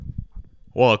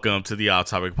Welcome to the Off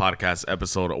Topic Podcast,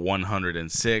 episode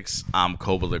 106. I'm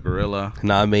Koba the Gorilla. And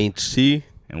I'm HT.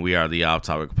 And we are the Off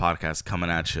Topic Podcast coming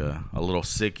at you a little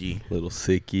sicky.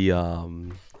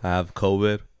 I have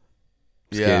COVID.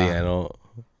 Just kidding, I don't.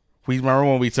 We remember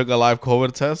when we took a live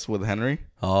COVID test with Henry?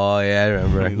 Oh, yeah, I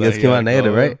remember. You guys came out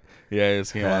negative, right? Yeah, it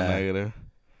just came out negative.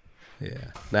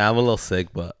 Yeah. Nah, I'm a little sick,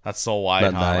 but that's so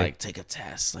wild. How like take a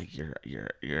test, like your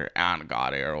aunt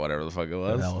got it or whatever the fuck it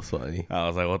was. That was funny. I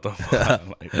was like, what the fuck?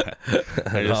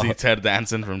 I just see Ted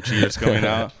Danson from Cheers coming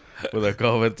out with a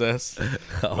COVID test.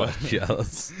 Oh,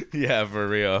 jealous. Yeah, for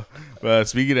real. But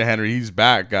speaking of Henry, he's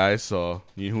back, guys. So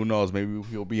who knows? Maybe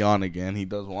he'll be on again. He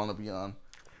does want to be on.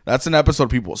 That's an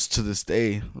episode people to this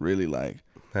day really like.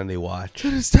 And they watch. To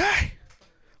this day.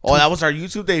 Oh, that was our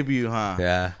YouTube debut, huh?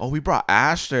 Yeah. Oh, we brought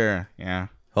Ash there. Yeah.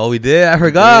 Oh, we did? I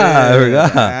forgot.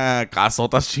 Yeah.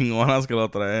 Casotas chingonas que lo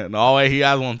trae. No, wait, he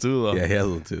has one too, though. Yeah, he has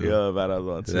one too. Yeah, badass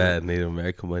one too. That Native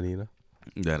American money, you know?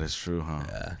 That is true, huh?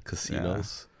 Yeah,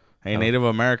 casinos. Yeah. Hey, Native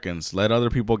Americans, let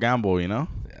other people gamble, you know?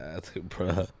 Yeah, that's good,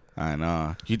 bro. I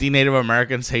know. You think Native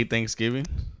Americans hate Thanksgiving?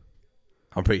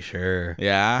 I'm pretty sure.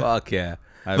 Yeah? Fuck yeah.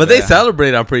 But they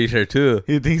celebrate, I'm pretty sure, too.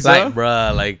 You think so? Like,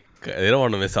 bro, like, they don't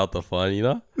want to miss out the fun, you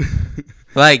know?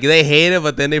 Like, they hate it,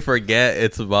 but then they forget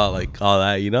it's about, like, all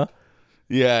that, you know?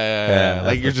 Yeah.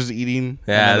 Like, you're just eating.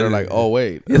 Yeah. And they're like, oh,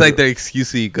 wait. It's like their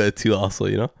excuse to eat good, too, also,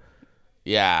 you know?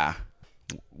 Yeah.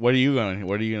 What are you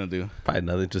gonna do? Probably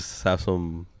nothing. Just have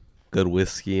some good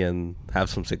whiskey and have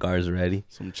some cigars ready.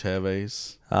 Some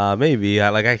Cheves. Maybe.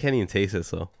 I can't even taste it,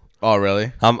 so. Oh,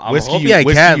 really? I'm hoping I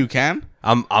can. You can?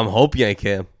 I'm hoping I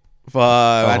can.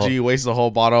 Imagine you waste a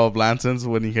whole bottle of Blanton's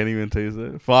when you can't even taste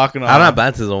it. Fuck no. I don't have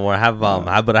Blanton's no more. I have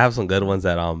but I have some good ones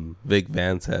that Vic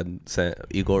Vance had sent,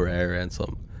 Eagle Rare and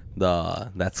some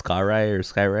that Sky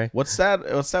Rye. What's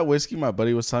that whiskey my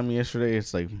buddy was telling me yesterday?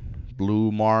 It's like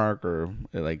Blue Mark or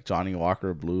like Johnny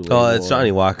Walker Blue label. Oh, it's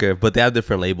Johnny Walker, but they have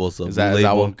different labels. So is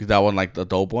that one like the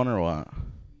dope one or what?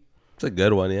 It's a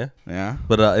good one, yeah. Yeah?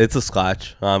 But it's a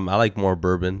Scotch. I like more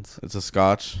bourbons. It's a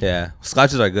Scotch? Yeah.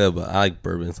 Scotches are good, but I like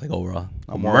bourbons like overall.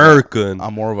 I'm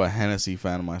more of a Hennessy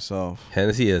fan myself.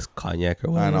 Hennessy is cognac or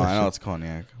whatever. I know it's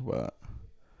cognac, but...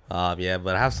 yeah,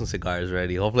 but I have some cigars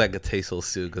ready. Hopefully I could taste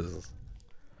those too, because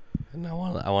I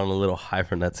want a little high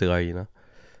from that cigar, you know?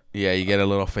 Yeah, you get a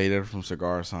little faded from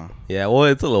cigars, huh? Yeah, well,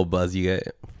 it's a little buzz you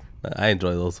get. I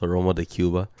enjoy those Aroma de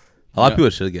Cuba. A lot of people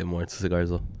should get more into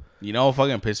cigars, though. You know what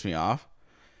fucking pissed me off?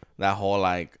 That whole,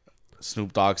 like,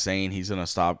 Snoop Dogg saying he's going to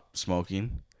stop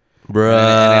smoking.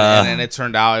 Bruh. And then it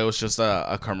turned out it was just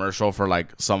a commercial for, like,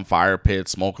 some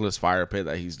smokeless fire pit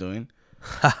that he's doing.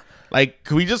 Like,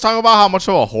 can we just talk about how much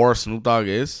of a whore Snoop Dogg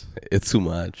is? It's too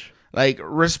much. Like,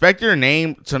 respect your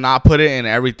name to not put it in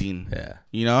everything. Yeah.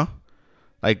 You know?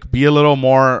 Like, be a little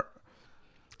more...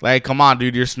 Like, come on,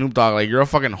 dude. You're Snoop Dogg. Like, you're a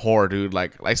fucking whore, dude.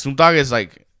 Like Snoop Dogg is,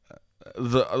 like...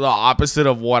 the opposite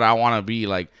of what I want to be.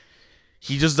 Like,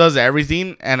 he just does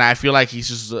everything, and I feel like he's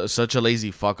just such a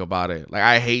lazy fuck about it. Like,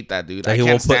 I hate that, dude. Like, I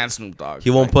can't stand Snoop Dogg. He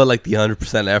won't put like the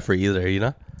 100% effort either, you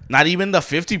know? Not even the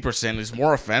 50% is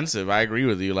more offensive. I agree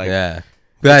with you. Like, yeah.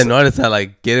 But I noticed that,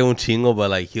 like, get un chingo, but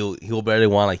like he'll barely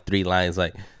want like 3 lines,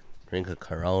 like drink a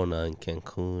Corona in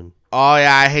Cancun. Oh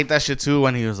yeah, I hate that shit too.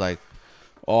 When he was like,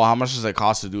 "Oh, how much does it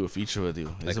cost to do a feature with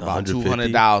you?" It's like about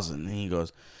 $200,000, and he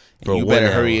goes, "You better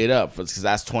hurry it up because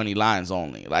that's 20 lines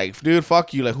only." Like, dude,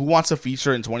 fuck you. Like, who wants a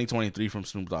feature in 2023 from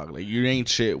Snoop Dogg? Like, you ain't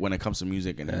shit when it comes to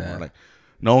music anymore. Yeah. Like,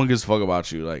 no one gives a fuck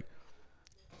about you. Like,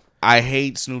 I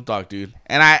hate Snoop Dogg, dude.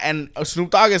 And Snoop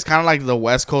Dogg is kind of like the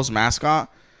West Coast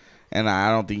mascot, and I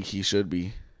don't think he should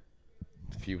be.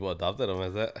 People adopted him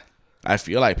as that. I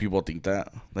feel like people think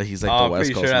that he's like the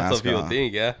West Coast mascot. That's what people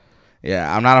think, yeah.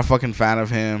 Yeah, I'm not a fucking fan of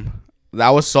him. That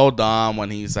was so dumb when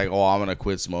he's like, "Oh, I'm gonna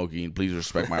quit smoking. Please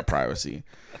respect my privacy."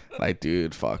 Like,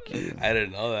 dude, fuck you. I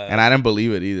didn't know that, and I didn't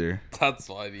believe it either. That's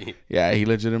funny. Yeah, he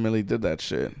legitimately did that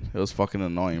shit. It was fucking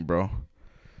annoying, bro.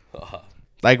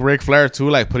 Like Ric Flair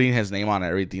too, like putting his name on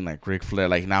everything. Like Ric Flair,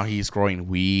 like now he's growing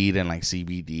weed and like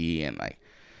CBD and like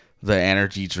the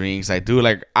energy drinks. Like, dude,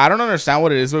 like I don't understand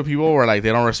what it is with people where like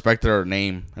they don't respect their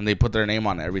name and they put their name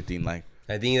on everything. Like,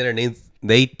 I think their names,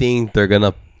 they think they're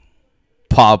gonna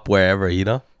pop wherever, you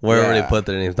know, wherever they put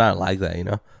their name. It's not like that, you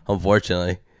know,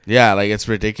 unfortunately. Yeah, like it's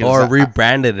ridiculous. Or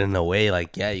rebrand it in a way,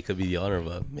 like, yeah, you could be the owner,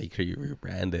 but make sure you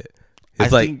rebrand it.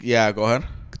 It's yeah, go ahead.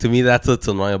 To me, that's what's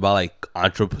annoying about like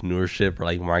entrepreneurship or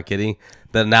like marketing.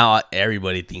 That now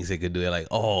everybody thinks they could do it. Like,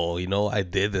 oh, you know, I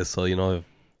did this, so you know,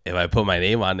 if I put my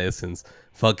name on this, since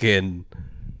fucking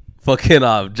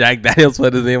Jack Daniels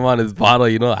put his name on his bottle,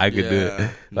 you know, I could do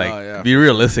it. Like, be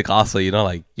realistic also, you know,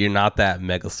 like, you're not that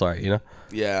mega star, you know?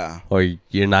 Yeah. Or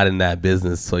you're not in that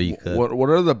business, so you could. What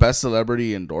are the best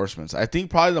celebrity endorsements? I think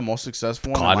probably the most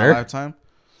successful one in my lifetime.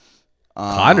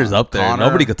 Connor's up there.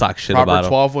 Nobody could talk shit about him.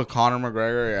 12 with Conor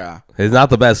McGregor, yeah. It's not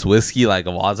the best whiskey like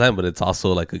of all time, but it's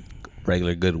also like a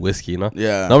regular good whiskey, you know?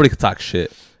 Yeah. Nobody could talk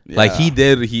shit. Yeah. Like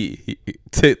he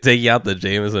taking out the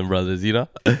Jameson brothers, you know?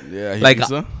 Yeah, like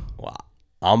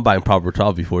I'm buying Proper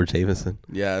 12 before Jameson.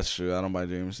 Yeah, that's true. I don't buy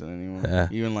Jameson anymore. Yeah.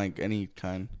 Even like any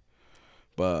kind.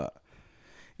 But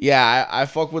yeah, I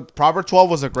fuck with Proper 12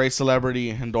 was a great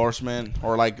celebrity endorsement,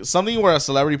 or like something where a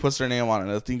celebrity puts their name on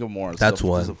it. I think of more. That's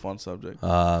one. It's a fun subject.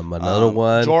 Another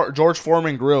one. George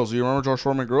Foreman Grills. You remember George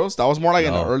Foreman Grills? That was more like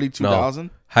in the early 2000s. No.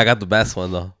 I got the best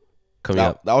one though. Coming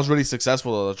up. That was really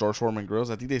successful though. The George Foreman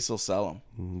Grills. I think they still sell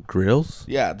them. Grills?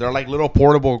 Yeah, they're like little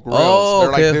portable grills. Oh,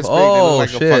 they're like okay. this big. They look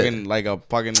Shit. like a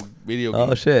fucking video game.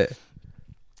 Oh shit.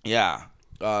 Yeah.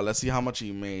 Let's see how much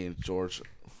he made. George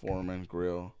Foreman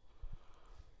Grill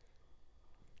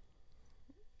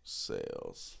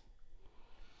sales.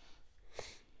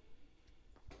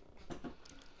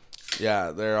 Yeah,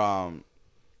 they're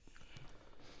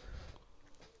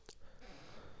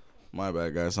my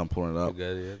bad, guys. I'm pulling it up.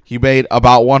 Good, yeah. He made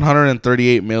about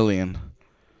 138 million.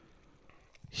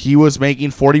 He was making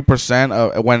 40%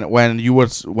 of when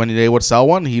they would sell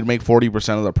one, he'd make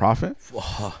 40% of the profit.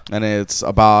 And it's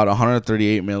about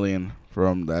 138 million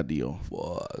from that deal.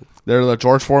 Fuck. They're the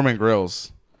George Foreman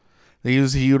Grills.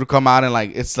 He would come out and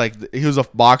like it's like he was a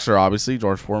boxer, obviously,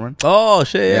 George Foreman. Oh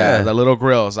shit, yeah. The little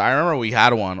grills. I remember we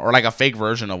had one, or like a fake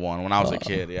version of one when I was a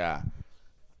kid. Yeah.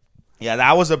 Yeah,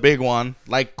 that was a big one.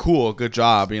 Like, cool, good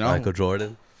job, you know.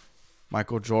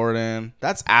 Michael Jordan.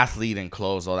 That's athlete in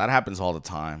clothes, though. That happens all the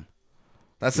time.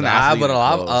 That's an athlete.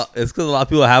 But it's because a lot of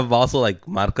people have also like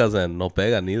marcas and no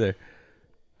pega neither.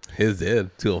 His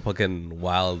did to a fucking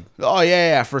wild. Oh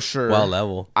yeah, for sure. Wild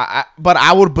level. But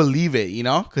I would believe it, you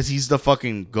know, because he's the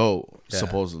fucking GOAT,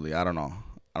 supposedly. I don't know.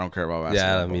 I don't care about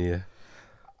basketball. Yeah, I mean, yeah.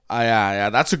 Yeah,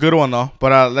 that's a good one though.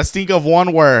 But let's think of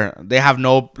one where they have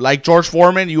no, like George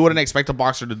Foreman. You wouldn't expect a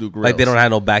boxer to do grills. Like they don't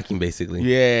have no backing, basically.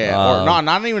 Yeah, or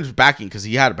not even just backing, because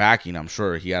he had backing. I'm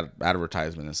sure he had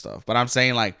advertisement and stuff. But I'm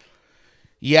saying like,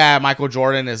 yeah, Michael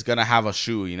Jordan is gonna have a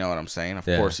shoe. You know what I'm saying? Of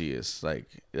course he is. Like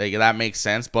that makes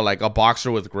sense. But like a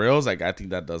boxer with grills, like I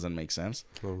think that doesn't make sense.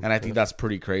 And I think that's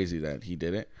pretty crazy that he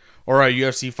did it. Or a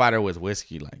UFC fighter with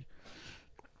whiskey, like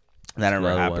that never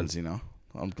happens. You know.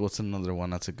 What's another one?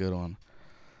 That's a good one.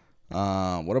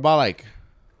 What about like?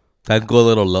 I'd go a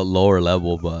little lower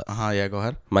level, but yeah, go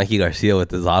ahead. Mikey Garcia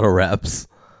with his auto wraps.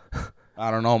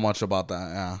 I don't know much about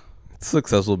that. Yeah, it's a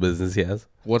successful business he has.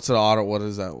 What's an auto? What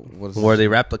is that? What is where they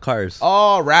wrap the cars?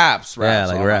 Oh, wraps. Yeah,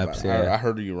 like wraps. Yeah, I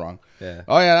heard you wrong. Yeah.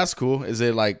 Oh yeah, that's cool. Is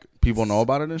it like people know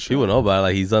about it and shit? People know about it.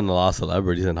 Like he's done a lot of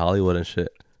celebrities in Hollywood and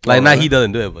shit. Like, not he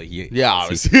doesn't do it, but he... Yeah,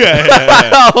 obviously. Yeah.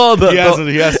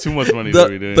 He has too much money to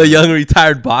be doing the young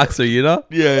retired boxer, you know?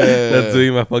 Yeah. That's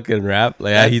doing my fucking rap.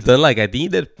 Like, yeah, he's done, like, I think he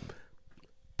did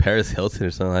Paris Hilton or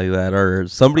something like that. Or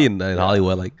somebody in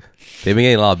Hollywood. Like, they've been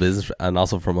getting a lot of business, and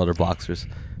also from other boxers.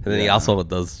 And then he also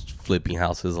does flipping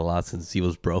houses a lot since he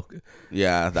was broke.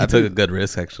 Yeah. He took a good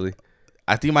risk, actually.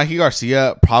 I think Mikey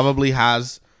Garcia probably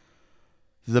has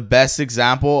the best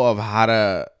example of how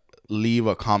to leave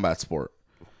a combat sport.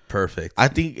 Perfect. I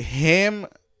think him.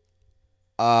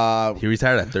 He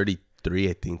retired at 33,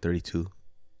 I think 32.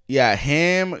 Yeah,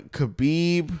 him,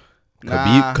 Khabib.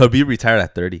 Khabib retired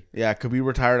at 30. Yeah, Khabib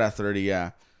retired at 30.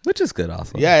 Yeah, which is good,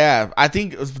 also. Yeah. I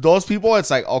think those people, it's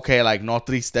like okay, like no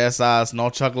tristezas, no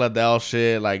Chuck Liddell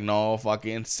shit, like no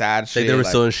fucking sad shit. Like they were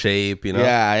still in shape, you know.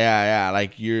 Yeah.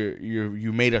 Like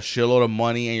you made a shitload of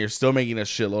money, and you're still making a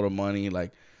shitload of money,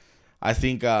 like. I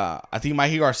think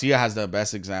Mikey Garcia has the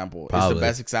best example. Probably. It's the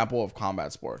best example of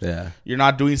combat sports. Yeah. You're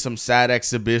not doing some sad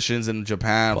exhibitions in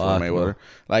Japan for Mayweather.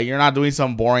 Like, you're not doing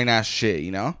some boring ass shit,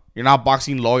 you know? You're not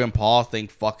boxing Logan Paul,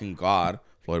 thank fucking God,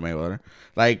 Floyd Mayweather.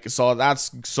 Like, so that's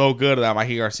so good that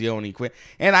Mikey Garcia when he quit.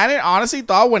 And I didn't honestly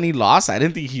thought when he lost, I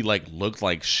didn't think he like looked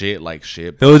like shit.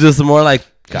 It was just more like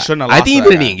he shouldn't have lost. I think he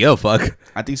didn't even give a fuck.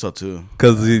 I think so too.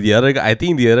 Because the other guy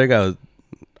was,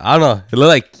 I don't know. It looked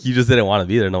like he just didn't want to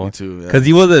be there no more. Me too, yeah. Because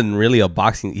he wasn't really a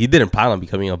boxing. He didn't plan on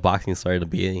becoming a boxing star at the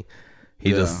beginning.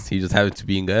 He just happened to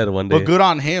be good one day. But good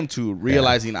on him to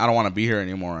realizing I don't want to be here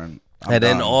anymore. And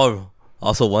then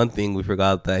also one thing we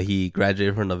forgot that he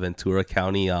graduated from the Ventura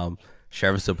County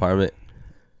Sheriff's Department.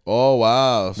 Oh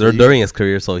wow! So during his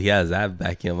career, so he has that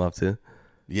backing him up too.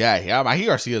 Yeah. Mikey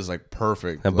Garcia is like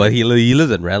perfect. But he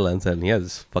lives in Redlands and he has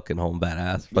his fucking home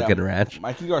badass fucking ranch.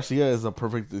 Mikey Garcia is a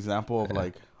perfect example of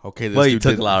like. Okay, this dude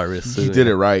took a lot of risks. He did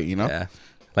it right, you know? Yeah.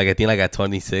 Like, I think, like, at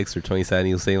 26 or 27,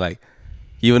 he was saying, like,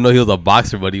 even though he was a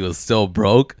boxer, but he was still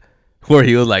broke. Where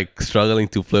he was like struggling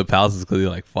to flip houses because he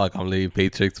was like, "Fuck, I'm living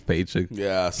paycheck to paycheck."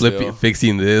 Yeah,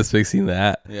 fixing this, fixing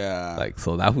that. Yeah, like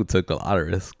so that fool took a lot of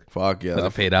risk. Fuck yeah,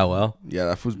 that paid out well. Yeah,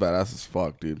 that fool's badass as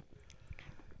fuck, dude.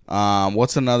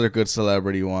 What's another good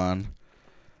celebrity one?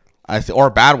 Or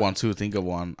a bad one too. Think of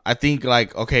one. I think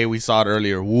like okay, we saw it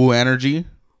earlier. Woo Energy,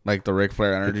 like the Ric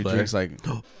Flair energy drinks. Like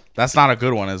that's not a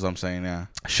good one, as I'm saying. Yeah.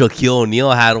 Shaquille O'Neal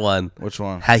had one. Which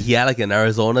one? He had like an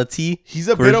Arizona tea. He's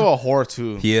a bit of a whore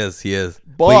too. He is.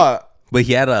 But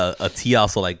he had a tea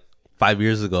also like 5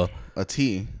 years ago. A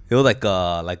tea. It was like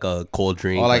a cold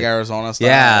drink. Oh, like Arizona stuff.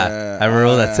 Yeah. I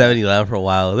remember that 7-Eleven for a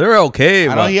while. They were okay.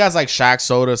 I know he has like Shaq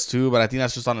sodas too, but I think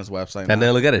that's just on his website. And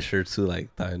then look at his shirt too. Like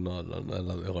no,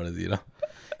 what is, you know?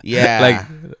 Yeah.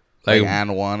 like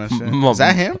and one and shit. Is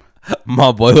that him?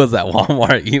 My boy was at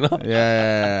Walmart, you know?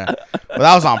 Yeah. But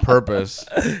that was on purpose.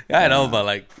 Yeah, I know, but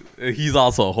like he's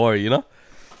also a whore, you know?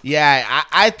 Yeah,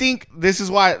 I think this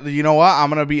is why, you know what? I'm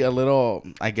going to be a little,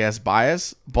 I guess,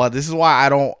 biased, but this is why I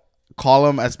don't call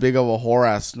him as big of a whore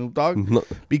as Snoop Dogg. No.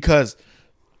 Because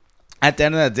at the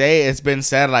end of the day, it's been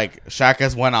said like Shaq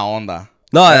es buena onda.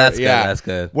 No, that's good. That's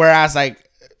good. Whereas like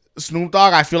Snoop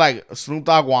Dogg, I feel like Snoop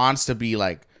Dogg wants to be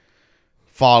like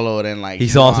followed and like he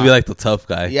still wants to be like the tough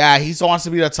guy. Yeah, he still wants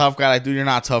to be the tough guy. Like, dude, you're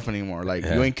not tough anymore. Like,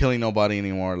 you ain't killing nobody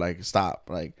anymore. Like, stop.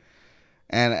 Like,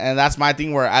 and that's my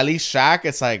thing. Where at least Shaq,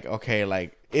 it's like okay,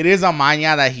 like it is a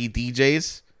maña that he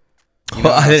DJs. You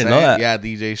know I didn't know that. Yeah,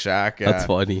 DJ Shaq. Yeah. That's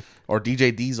funny. Or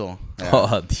DJ Diesel. Yeah.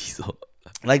 Oh, Diesel.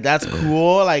 Like that's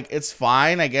cool. Like it's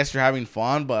fine. I guess you're having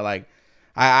fun, but like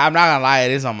I'm not gonna lie,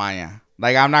 it is a maña.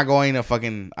 Like I'm not going to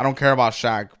fucking. I don't care about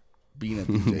Shaq being a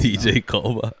DJ. DJ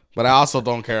Koba. But I also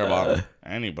don't care about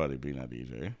anybody being a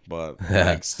DJ. But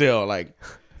like still like.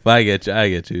 But I get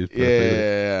you.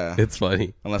 Yeah. It's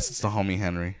funny. Unless it's the homie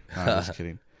Henry. No, I'm just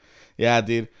kidding. Yeah,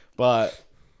 dude. But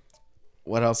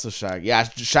what else does Shaq? Yeah,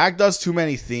 Shaq does too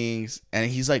many things,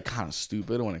 and he's like kind of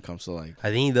stupid when it comes to like. I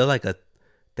think he does like a.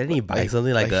 Didn't he buy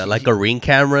something like a ring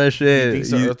camera shit? He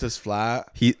thinks the Earth is flat.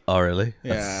 Oh really?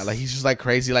 Yeah, like he's just like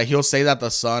crazy. Like he'll say that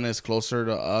the sun is closer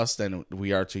to us than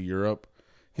we are to Europe.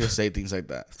 He'll say things like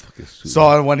that.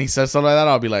 So when he says something like that,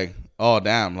 I'll be like, "Oh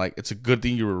damn! Like it's a good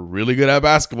thing you were really good at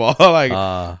basketball.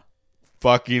 Like,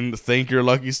 fucking thank your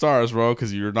lucky stars, bro,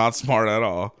 because you're not smart at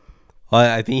all."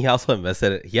 Well, I think he also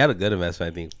invested. He had a good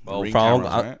investment, I think. Ring cameras,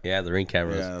 right? Yeah, the ring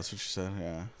cameras. Yeah, that's what you said.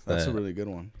 Yeah, that's a really good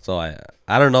one. So I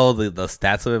don't know the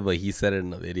stats of it, but he said it in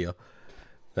the video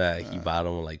that he bought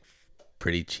them like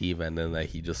pretty cheap, and then like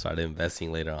he just started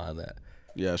investing later on that.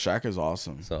 Yeah, Shaq is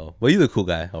awesome. So, but he's a cool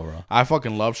guy overall. I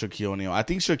fucking love Shaquille O'Neal. I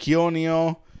think Shaquille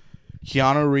O'Neal,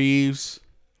 Keanu Reeves.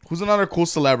 Who's another cool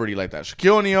celebrity like that?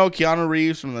 Shaquille O'Neal, Keanu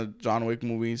Reeves from the John Wick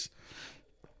movies.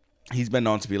 He's been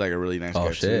known to be like a really nice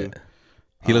guy too.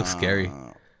 He looks scary.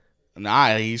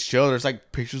 Nah, he's chill. There's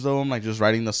like pictures of him like just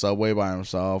riding the subway by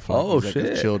himself. Like, he's like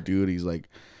a chill dude. He's like,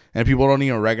 and people don't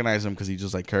even recognize him because he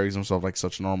just like carries himself like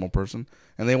such a normal person,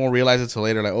 and they won't realize it till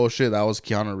later. Like, oh shit, that was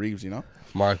Keanu Reeves, you know?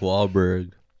 Mark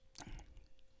Wahlberg.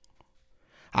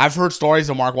 I've heard stories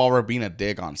of Mark Wahlberg being a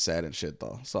dick on set and shit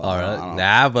though. So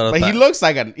nah, but he looks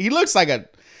like he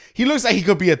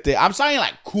could be a dick. I'm saying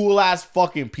like cool ass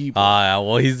fucking people. Yeah,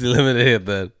 well he's limited,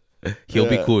 but he'll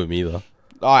be cool with me though.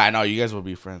 Oh, I know you guys will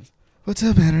be friends. What's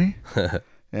up, Henry?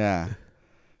 Yeah.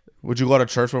 Would you go to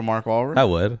church with Mark Wahlberg? I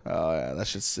would. Oh yeah, that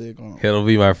shit's sick. It'll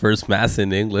be my first mass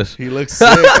in English. He looks sick.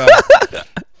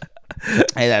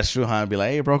 Hey, that's true, huh? I'd be like,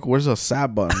 hey, bro, where's the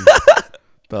sap button?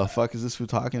 The fuck is this fool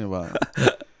talking about?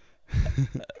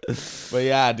 But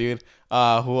yeah, dude. Who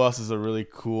else is a really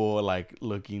cool, like,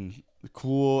 looking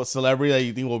cool celebrity that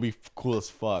you think will be cool as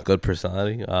fuck? Good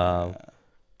personality.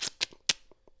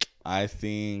 I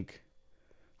think.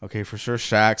 Okay, for sure,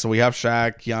 Shaq. So we have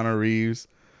Shaq, Keanu Reeves.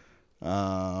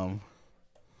 I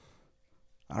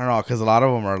don't know, because a lot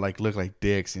of them are like look like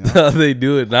dicks, you know. They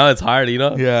do it now. It's hard, you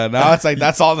know. Yeah, now it's like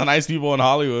that's all the nice people in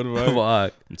Hollywood,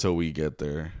 right? Fuck. Until we get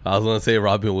there. I was gonna say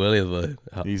Robin Williams,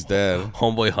 but he's dead.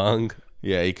 Homeboy hung.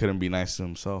 Yeah, he couldn't be nice to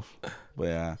himself. But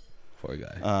yeah, poor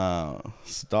guy.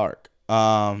 Stark.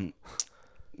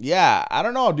 Yeah, I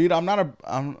don't know, dude. I'm not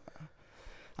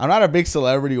a big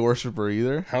celebrity worshiper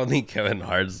either. I don't think Kevin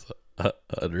Hart's a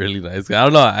really nice guy. I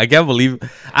don't know.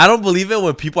 I don't believe it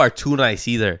when people are too nice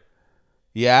either.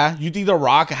 Yeah, you think The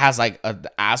Rock has like an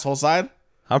asshole side?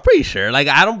 I'm pretty sure. Like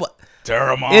I don't.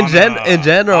 In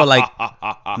general, like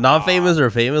non-famous or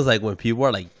famous, like when people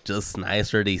are like just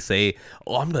nice or they say,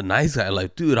 "Oh, I'm the nice guy,"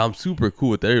 like, dude, I'm super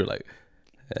cool with that. You're like,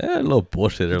 a little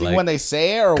bullshit. You think like when they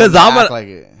say it, or because I'm like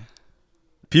it.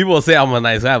 People say I'm a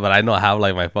nice guy, but I know I have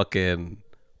like my fucking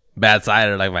bad side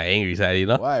or like my angry side, you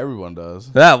know? Well, everyone does.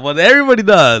 Yeah, well, everybody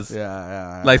does.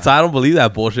 Yeah. Like, so I don't believe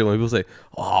that bullshit when people say,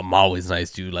 "Oh, I'm always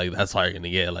nice, dude." Like, that's how you're gonna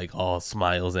get like all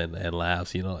smiles and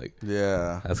laughs, you know? Like,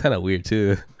 yeah, that's kind of weird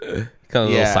too. Kind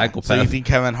of a little psychopath. So you think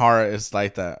Kevin Hart is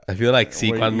like that? I feel like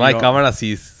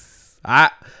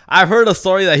I've heard a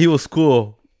story that he was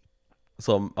cool.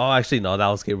 So, actually, no, that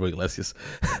was Gabriel Iglesias.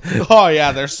 Oh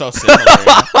yeah, they're so similar.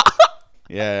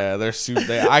 Yeah, they're super.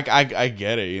 I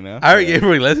get it, you know. I heard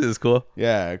Gabriel Iglesias is cool.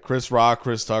 Yeah, Chris Rock,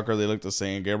 Chris Tucker, they look the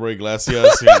same. Gabriel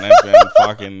Iglesias and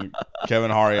fucking Kevin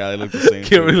Hart, yeah, they look the same.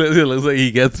 Gabriel Iglesias looks like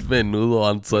he gets menudo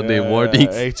on Sunday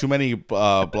mornings. Hey, too many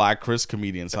black Chris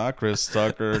comedians, huh? Chris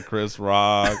Tucker, Chris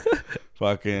Rock,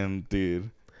 fucking dude.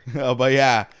 But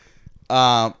yeah,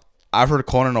 I've heard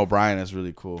Conan O'Brien is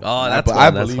really cool. Oh, that's I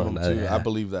believe him too. Yeah. I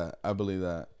believe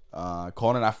that.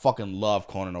 Conan, I fucking love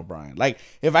Conan O'Brien. Like,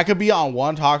 if I could be on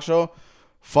one talk show,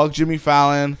 fuck Jimmy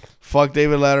Fallon, fuck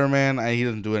David Letterman. He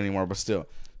doesn't do it anymore, but still,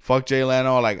 fuck Jay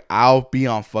Leno. Like, I'll be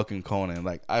on fucking Conan.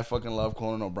 Like, I fucking love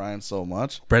Conan O'Brien so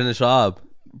much. Brendan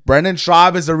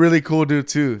Schaub is a really cool dude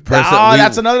too.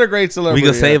 That's another great celebrity. We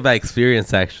can save by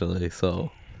experience, actually.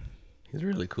 So he's a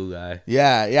really cool guy.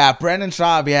 Yeah. Brendan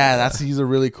Schaub, he's a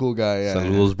really cool guy. Yeah.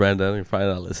 Saludos, Brendan. You're probably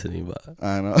not listening, but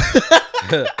I know.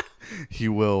 He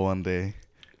will one day.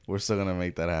 We're still gonna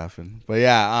make that happen.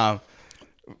 But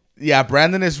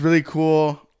Brandon is really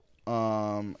cool.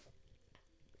 I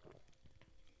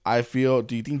feel.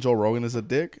 Do you think Joe Rogan is a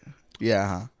dick? Yeah,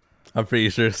 huh? I'm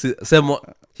pretty sure.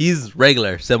 He's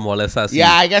regular.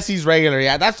 Yeah, I guess he's regular.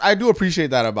 Yeah, I do appreciate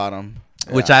that about him.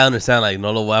 Yeah. Which I understand. Like,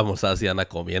 no lo vamos así anda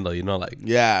comiendo. You know, like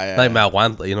like me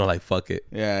aguanto. You know, like fuck it.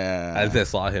 Yeah. I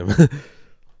just saw him.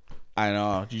 I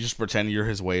know. You just pretend you're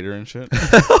his waiter and shit.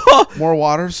 More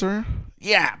water, sir?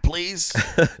 Yeah, please.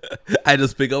 I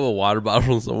just pick up a water bottle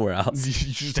from somewhere else.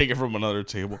 You just take it from another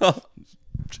table.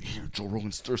 Here, Joe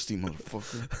Rogan's thirsty,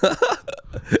 motherfucker.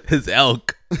 His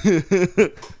elk.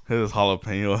 His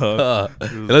jalapeno.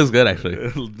 It looks good,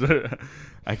 actually.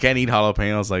 I can't eat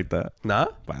jalapenos like that. Nah?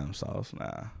 By themselves,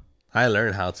 nah. I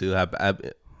learned how to.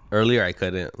 Earlier, I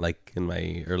couldn't, like, in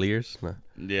my early years. Nah.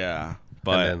 Yeah,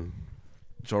 but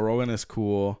Joe Rogan is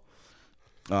cool.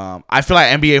 I feel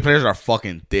like NBA players are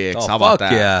fucking dicks. How about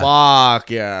that? Yeah.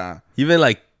 Fuck yeah. Even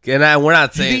like, we're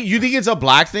not saying. You think it's a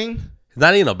black thing? It's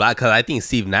not even a black, because I think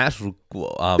Steve Nash. He's not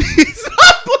black.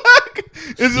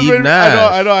 Steve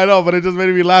Nash. I know, but it just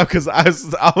made me laugh because I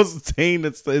was saying,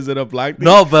 is it a black thing?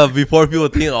 No, but before people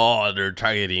think, they're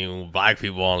targeting black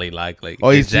people only, like.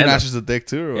 Oh, Steve Nash is a dick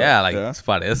too. Yeah, like it's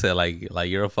parece, like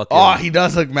you're a fucking. Oh, he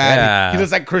does look mad. Yeah. He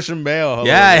looks like Christian Bale. He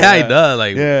does.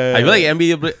 Like, I feel like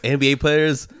NBA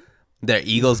players, their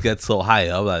egos get so high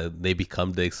up that they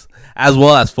become dicks, as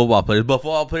well as football players. But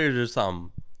football players,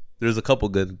 there's a couple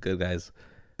good guys.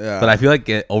 Yeah. But I feel like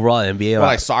overall NBA,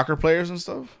 like soccer players and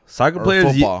stuff. Soccer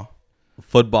players,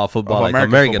 football, like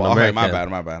American. Okay, my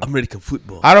bad. American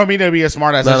football. I don't mean to be a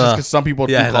smart ass. Just because some people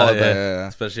do call it that. Yeah.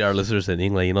 Especially our listeners in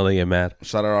England, you know, they get mad.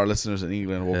 Shout out our listeners in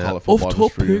England. We'll call it football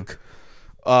just for you.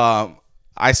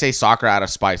 I say soccer out of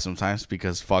spite sometimes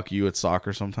because fuck you, it's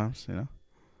soccer sometimes. You know.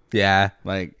 Yeah.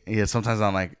 Like sometimes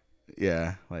I'm like,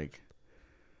 I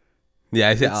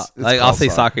say I'll say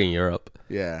soccer in Europe.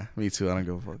 Yeah, me too. I don't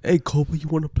give a fuck. Hey, Koba, you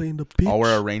want to play in the pitch? I'll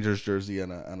wear a Rangers jersey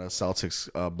and a Celtics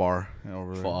bar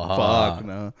over there. Fuck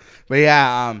no. But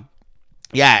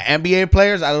NBA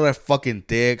players, I look like fucking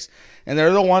dicks, and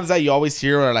they're the ones that you always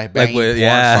hear are like banging porn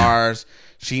stars,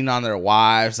 cheating on their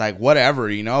wives, like whatever,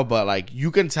 you know. But like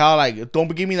you can tell, like don't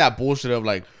give me that bullshit of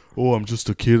like, oh, I'm just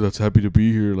a kid that's happy to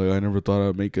be here. Like I never thought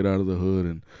I'd make it out of the hood,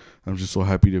 and I'm just so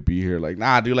happy to be here. Like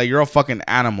nah, dude, like you're a fucking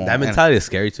animal. That mentality is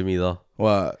scary to me though.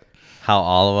 What? How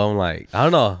all of them, like, I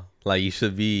don't know, like, you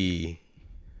should be.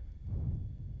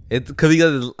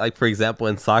 Because, like, for example,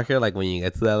 in soccer, like, when you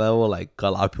get to that level, like,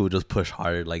 a lot of people just push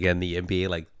hard. Like, in the NBA,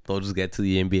 like, they'll just get to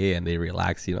the NBA and they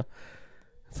relax, you know?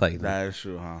 It's like. That is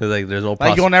true, huh? Like, there's no.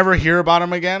 Like, you'll never hear about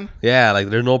them again? Yeah, like,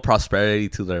 there's no prosperity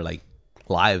to their, like,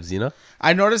 lives, you know?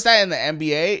 I noticed that in the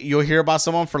NBA, you'll hear about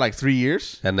someone for, like, 3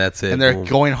 years. And that's it. And they're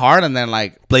going hard, and then,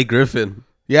 like. Blake Griffin.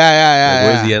 Yeah.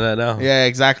 Like, where's he at now? Yeah,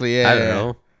 exactly. Yeah. I don't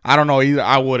know. I don't know either.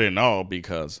 I wouldn't know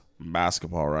because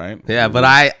basketball, right? Yeah, but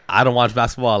I don't watch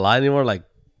basketball a lot anymore. Like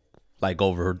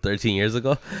over 13 years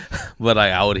ago, but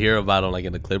I would hear about them like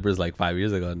in the Clippers like 5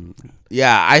 years ago.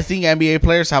 Yeah, I think NBA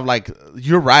players have like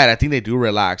you're right. I think they do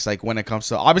relax. Like when it comes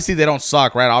to obviously they don't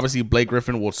suck, right? Obviously Blake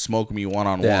Griffin will smoke me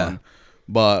 1-on-1,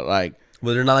 but like.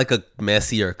 But they're not like a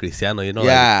Messi or a Cristiano, you know?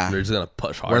 Yeah, like, they're just gonna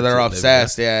push hard. Where they're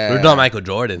obsessed. Yeah, they're not Michael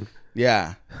Jordan.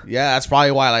 Yeah, that's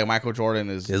probably why like Michael Jordan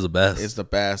is the best. Is the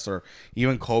best, or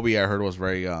even Kobe. I heard was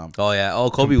very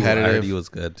Kobe he was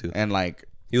good too, and like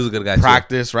he was a good guy.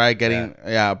 Practice, right? Getting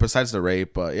besides the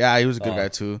rape, but yeah, he was a good guy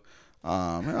too.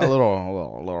 A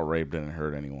little rape didn't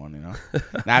hurt anyone, you know.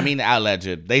 I mean,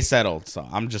 alleged. They settled, so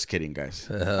I'm just kidding, guys.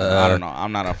 I don't know.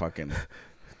 I'm not a fucking.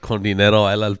 Con dinero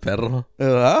baila el perro.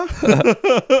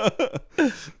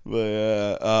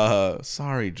 But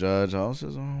sorry, Judge. I was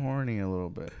just horny a little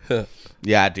bit.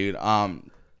 Yeah, dude.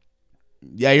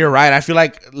 Yeah, you're right. I feel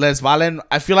like Les Valen.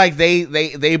 I feel like they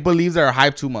believe they're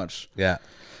hyped too much. Yeah,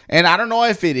 and I don't know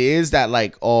if it is that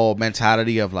like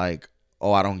mentality of like,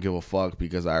 oh, I don't give a fuck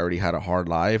because I already had a hard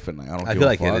life and I don't. I feel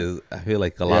like it is. I feel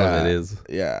like a lot of it is.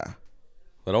 Yeah,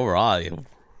 but overall,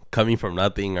 coming from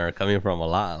nothing or coming from a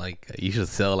lot, like you should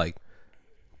still like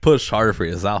push harder for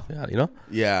yourself. You know?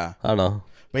 Yeah, I don't know.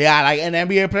 But yeah, like an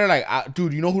NBA player, like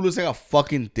dude, you know who looks like a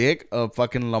fucking dick?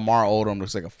 Fucking Lamar Odom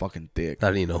looks like a fucking dick. I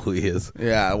don't even know who he is.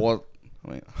 Yeah, well,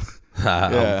 I mean,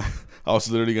 yeah, I was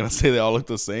literally gonna say they all look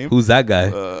the same. Who's that guy?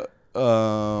 I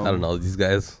don't know these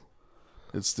guys.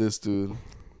 It's this dude.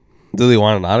 Do they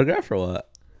want an autograph or what?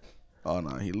 Oh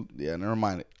no, never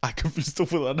mind. I confused him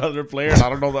with another player, and I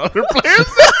don't know the other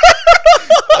players.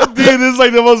 Dude, this is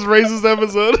like the most racist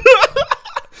episode.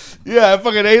 Yeah, I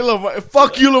fucking hate Lamar.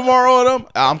 Fuck you, Lamar Odom.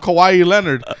 I'm Kawhi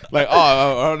Leonard. Like,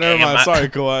 never mind. Sorry,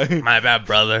 Kawhi. My bad,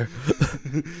 brother.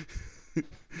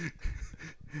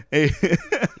 Hey,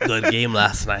 good game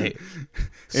last night.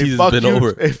 Hey,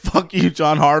 fuck you,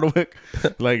 John Hardwick.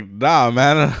 Like, nah,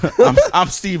 man. I'm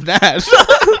Steve Nash.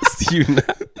 Steve Nash.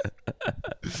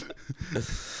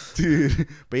 Dude.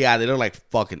 But yeah, they look like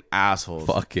fucking assholes.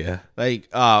 Fuck yeah. Like,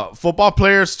 football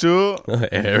players too.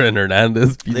 Aaron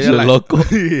Hernandez. Like, loco.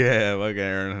 Yeah, fucking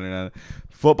Aaron Hernandez.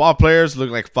 Football players look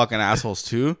like fucking assholes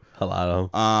too. A lot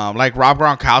of them. Like Rob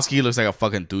Gronkowski looks like a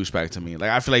fucking douchebag to me. Like,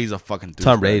 I feel like he's a fucking douchebag.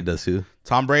 Tom Brady does too.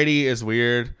 Tom Brady is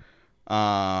weird.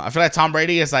 I feel like Tom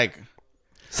Brady is like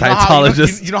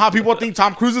Scientologist. You know how people think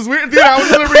Tom Cruise is weird? Dude, I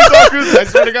was gonna bring Tom Cruise. I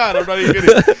swear to God, I'm not even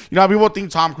kidding. You know how people think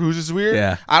Tom Cruise is weird?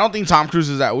 Yeah. I don't think Tom Cruise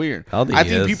is that weird. I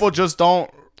think people just don't.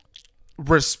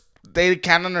 They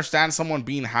can't understand someone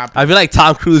being happy. I feel like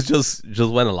Tom Cruise just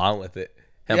went along with it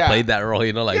and played that role.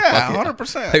 You know, like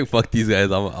 100%. Like fuck these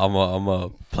guys. I'm gonna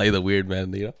play the weird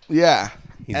man. You know? Yeah.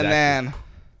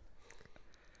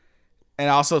 And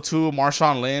also too,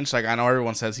 Marshawn Lynch. Like, I know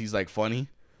everyone says he's like funny.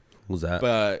 Who's that?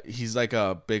 But he's like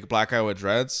a big black guy with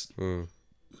dreads.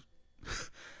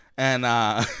 And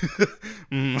nah,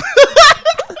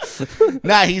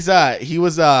 he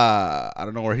was I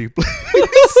don't know where he plays.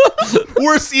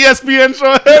 Worst ESPN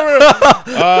show ever.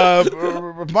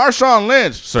 Marshawn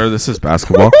Lynch. Sir, this is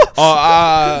basketball.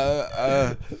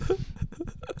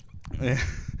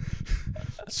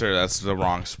 Sir, that's the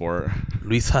wrong sport.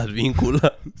 Luis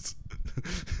Advíncula.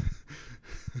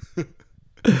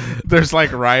 There's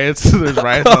like riots. There's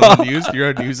riots on the news. You're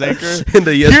a news anchor.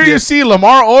 Here you see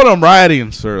Lamar Odom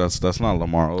rioting. Sir, that's not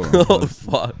Lamar Odom. Oh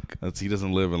fuck. He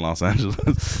doesn't live in Los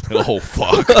Angeles. Oh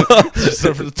fuck. Just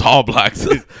for the tall blacks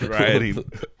rioting.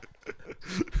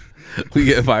 We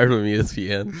get fired from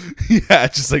ESPN. Yeah,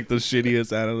 just like the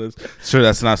shittiest analyst. Sir,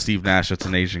 that's not Steve Nash. That's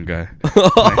an Asian guy.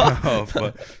 Oh,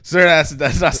 fuck. Sir,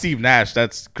 that's not Steve Nash.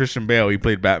 That's Christian Bale. He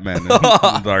played Batman in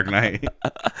Dark Knight.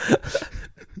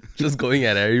 Just going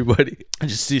at everybody. I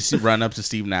just run up to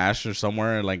Steve Nash or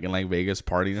somewhere like in like Vegas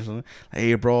partying or something.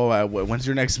 Hey, bro, when's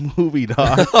your next movie,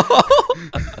 dog?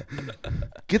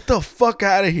 Get the fuck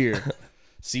out of here.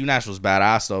 Steve Nash was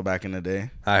badass though back in the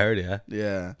day. I heard, yeah.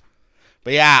 Yeah.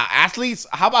 But yeah, athletes,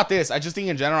 how about this? I just think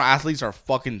in general, athletes are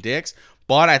fucking dicks.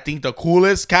 But I think the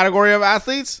coolest category of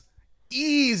athletes,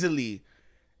 easily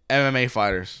MMA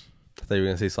fighters. I thought you were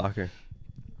going to say soccer.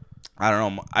 I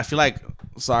don't know. I feel like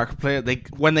soccer players,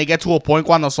 when they get to a point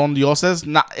cuando son dioses,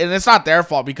 and it's not their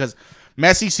fault because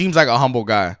Messi seems like a humble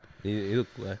guy.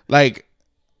 Like,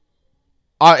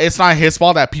 it's not his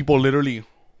fault that people literally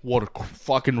would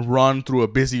fucking run through a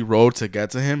busy road to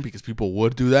get to him because people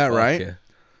would do that, right? Okay.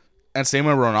 And same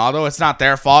with Ronaldo. It's not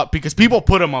their fault because people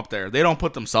put him up there. They don't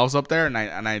put themselves up there, and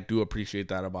I do appreciate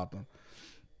that about them.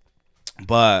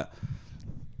 But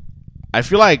I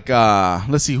feel like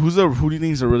let's see, who do you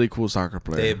think is a really cool soccer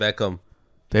player?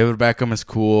 David Beckham is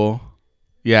cool.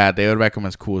 Yeah, David Beckham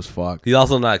is cool as fuck. He's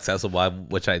also not accessible,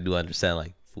 which I do understand.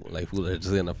 Like who are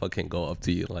just gonna fucking go up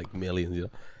to you like millions, you know?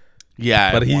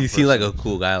 Yeah, but he seems like a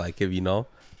cool guy. Like if you know,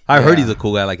 I heard he's a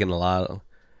cool guy. Like in a lot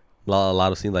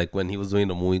of scenes, like when he was doing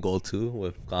the movie Gold 2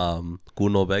 with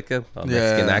Kuno Becker, a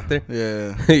Mexican actor.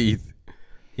 Yeah,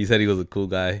 he said he was a cool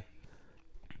guy.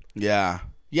 Yeah,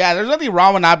 Yeah, there's nothing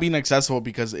wrong with not being accessible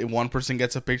because if one person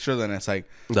gets a picture, then it's like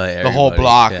the whole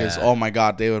block is, oh my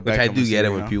God, David Beckham. Which I do get it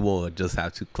when people just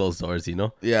have to close doors, you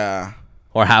know? Yeah.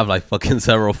 Or have like fucking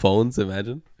several phones,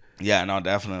 imagine. Yeah, no,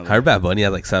 definitely. I heard Bad Bunny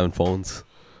has like 7 phones.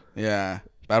 Yeah.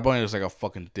 Bad Bunny looks like a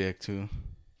fucking dick, too.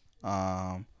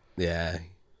 Yeah.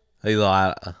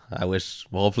 I wish,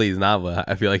 well, hopefully he's not, but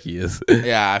I feel like he is.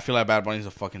 Yeah, I feel like Bad Bunny's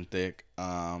a fucking dick.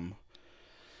 I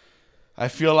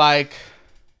feel like,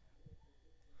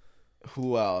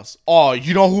 who else? Oh,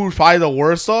 you know who's probably the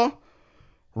worst, though?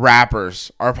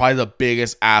 Rappers are probably the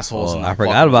biggest assholes. I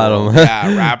forgot about them.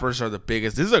 Yeah, rappers are the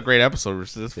biggest. This is a great episode.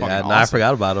 This is fucking awesome. I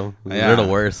forgot about them. They're the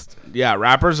worst. Yeah,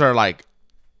 rappers are like,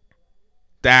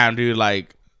 damn, dude,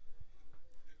 like,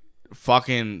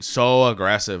 fucking so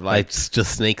aggressive. Like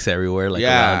just snakes everywhere, like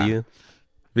around you.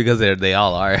 Because they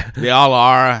all are. They all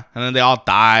are, and then they all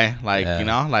die. Like, you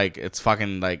know, like, it's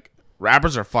fucking, like,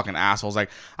 rappers are fucking assholes. Like,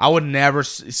 I would never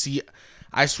see...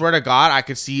 I swear to God, I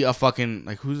could see a fucking...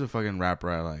 Like, who's a fucking rapper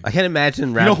I like? I can't imagine...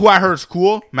 You know who I heard is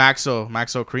cool?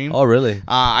 Maxo Cream. Oh, really?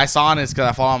 I saw on his... Because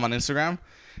I follow him on Instagram.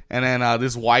 And then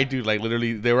this white dude, like,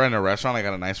 literally... They were in a restaurant, like,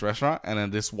 at a nice restaurant. And then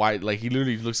this white... Like, he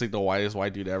literally looks like the whitest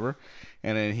white dude ever.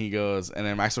 And then he goes... And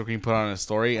then Maxo Cream put on his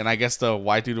story. And I guess the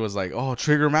white dude was like, oh,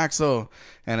 trigger Maxo.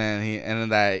 And then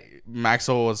that...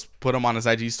 Maxo was put him on his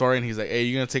IG story. And he's like, hey,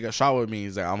 you going to take a shot with me?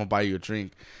 He's like, I'm going to buy you a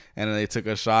drink. And then they took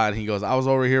a shot, and he goes, I was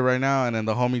over here right now, and then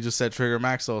the homie just said trigger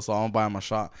Maxo, so I'm gonna buy him a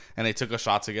shot. And they took a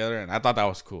shot together, and I thought that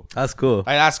was cool. That's cool. Like,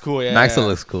 that's cool, yeah. Maxo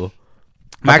looks cool.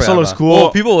 Maxo looks cool.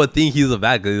 Well, people would think he's a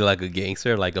bad guy, like a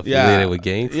gangster, like affiliated with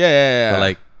gangs. Yeah. But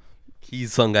like,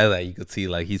 he's some guy that you could see,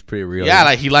 like, he's pretty real. Yeah,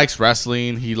 like, he likes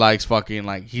wrestling. He likes fucking,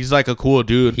 like, he's like a cool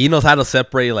dude. He knows how to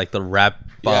separate, like, the rap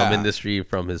bomb industry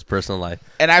from his personal life.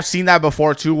 And I've seen that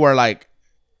before, too, where, like,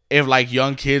 if like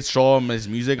young kids show him his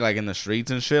music like in the streets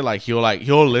and shit, like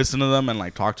he'll listen to them and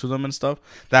like talk to them and stuff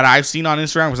that I've seen on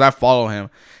Instagram because I follow him,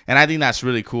 and I think that's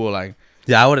really cool. Like,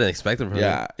 yeah, I wouldn't expect it from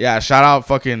him. Yeah. Shout out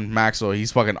fucking Maxo,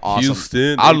 he's fucking awesome.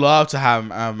 Houston, I'd love to have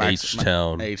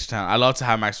H-Town. I'd love to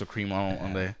have Maxo Cream on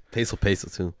one day. Peso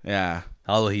too. Yeah.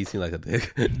 Although he seems like a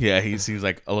dick. Yeah, he seems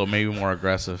like a little maybe more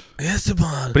aggressive.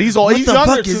 Esteban, but he's younger. What the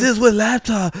fuck is this with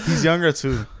laptop? He's younger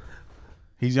too.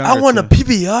 I want a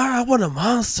PBR. I want a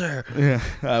monster.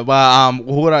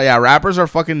 Yeah, rappers are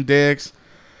fucking dicks.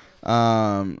 What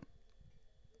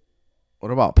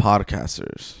about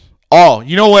podcasters? Oh,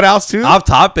 you know what else too? Off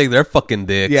topic, they're fucking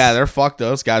dicks. Yeah, they're fucked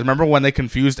those guys. Remember when they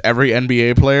confused every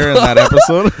NBA player in that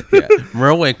episode? Yeah.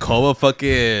 Remember when Koba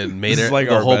fucking made like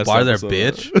the whole bar their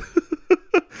bitch?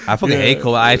 I fucking hate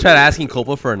Koba. I tried asking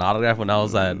Koba for an autograph when I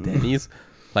was at Denny's.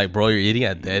 Like, bro, you're eating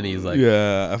at Denny's. Like,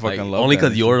 yeah, I fucking love only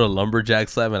because you ordered a lumberjack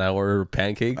slam and I ordered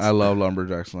pancakes. I love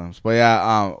lumberjack slams. But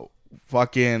yeah,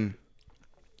 fucking,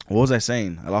 what was I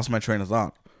saying? I lost my train of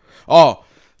thought. Oh,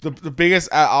 the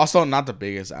biggest, also not the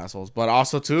biggest assholes, but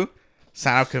also too,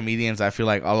 stand-up comedians. I feel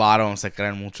like a lot of them se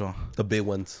creen mucho. The big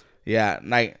ones. Yeah,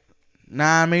 like,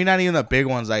 nah, maybe not even the big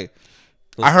ones. Like,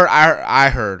 I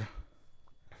heard,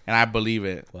 and I believe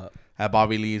it. What? That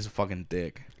Bobby Lee is a fucking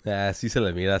dick. Yeah, sí se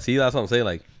le mira. See, that's what I'm saying.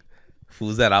 Like,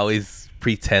 fools that always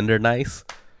pretend they're nice.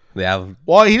 They have.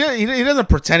 Well, he doesn't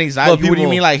pretend he's nice. What do you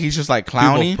mean? Like, he's just like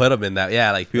clowny? People put him in that.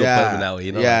 Yeah, like people put him in that way.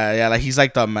 You know? Yeah. Like he's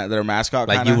like their mascot.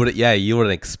 Like kinda. You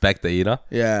wouldn't expect it. You know?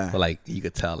 Yeah. But like you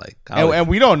could tell. Like, and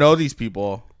we don't know these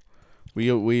people.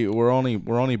 We're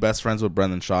only best friends with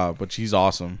Brendan Shaw, but she's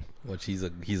awesome. Which he's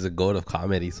a goat of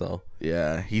comedy. So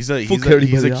yeah, he's a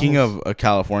king of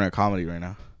California comedy right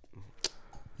now.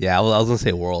 Yeah, I was gonna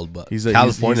say world, but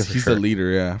California. He's the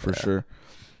leader, yeah, for sure.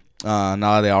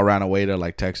 Now they all ran away to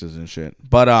like Texas and shit.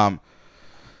 But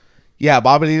yeah,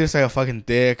 Bobby Lee is like a fucking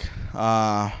dick.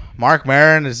 Mark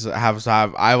Maron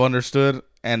I've understood,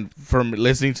 and from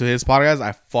listening to his podcast,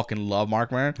 I fucking love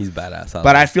Mark Maron. He's badass.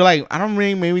 But I feel like I don't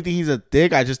really maybe think he's a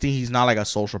dick. I just think he's not like a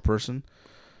social person,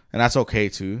 and that's okay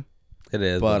too. It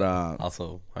is, but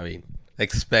also, I mean,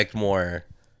 expect more.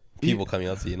 People coming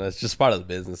out to you know, it's just part of the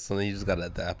business, so then you just gotta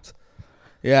adapt.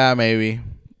 Yeah, maybe.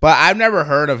 But I've never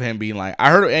heard of him being like.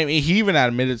 I mean, he even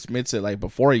admits it like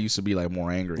before. He used to be like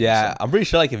more angry. Yeah, I'm pretty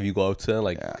sure like if you go up to him,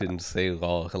 like can say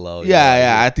oh hello.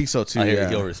 Yeah, I think so too.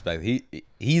 He'll respect.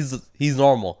 He's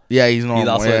normal. Yeah, he's normal. He's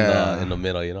also in the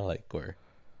middle, you know, like where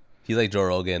he's like Joe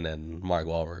Rogan and Mark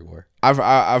Wahlberg. Where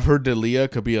I've heard D'Elia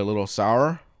could be a little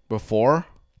sour before,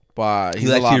 but he's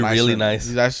actually really nice.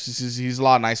 He's a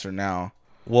lot nicer now.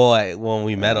 Well, when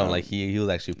we met him, like he was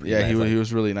actually pretty nice. He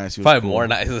was really nice. He was probably cool. More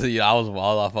nice. I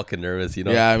was fucking nervous, you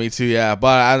know. Yeah, me too. Yeah,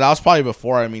 but that was probably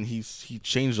before. I mean, he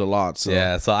changed a lot. So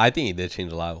yeah, so I think he did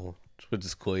change a lot, which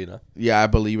is cool, you know. Yeah, I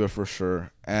believe it for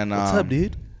sure. And what's up,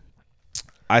 dude?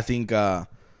 I think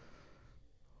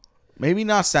Maybe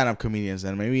not stand-up comedians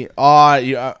then. Maybe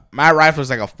Matt Rife was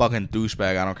like a fucking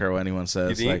douchebag. I don't care what anyone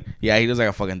says. Like, yeah, he was like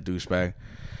a fucking douchebag.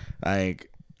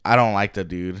 Like, I don't like the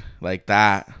dude like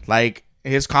that. Like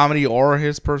his comedy or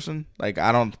his person. Like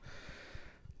I don't.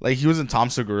 Like he was in Tom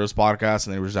Segura's podcast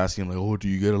and they were just asking him like, "Oh, do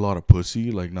you get a lot of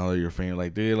pussy? Like now that you're famous,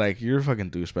 like dude, like you're a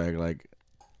fucking douchebag. Like,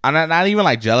 I'm not even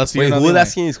like jealousy. Wait, who was like,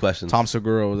 asking these questions? Tom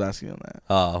Segura was asking him that.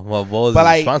 Oh, well, what was his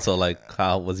response? So, like,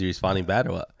 how was he responding bad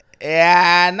or what?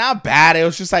 Yeah, not bad. It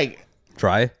was just like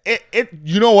dry. It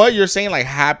you know what you're saying, like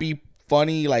happy,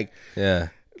 funny, like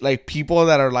like people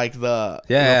that are like the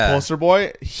poster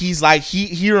boy. He's like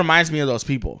he reminds me of those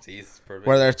people. Perfect.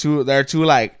 Where they're too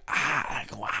like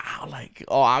wow, like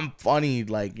oh I'm funny,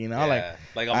 like you know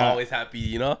like I'm always happy,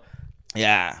 you know.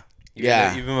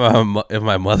 Even if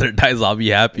my mother dies, I'll be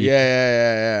happy.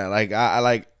 Like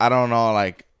I don't know,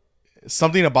 like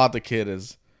something about the kid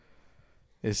is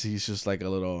he's just like a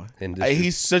little.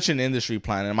 He's such an industry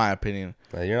plant, in my opinion.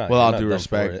 You're not. With all due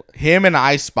respect, him and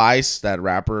Ice Spice, that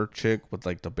rapper chick with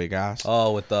like the big ass.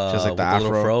 Oh, with the just like the afro.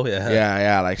 Little fro.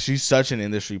 Yeah. Like she's such an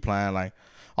industry plant. Like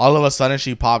all of a sudden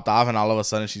she popped off, and all of a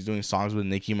sudden she's doing songs with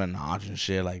Nicki Minaj and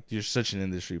shit. Like you're such an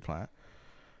industry plant.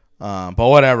 But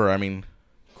whatever. I mean,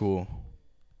 cool.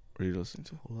 What are you listening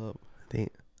to? Hold up. I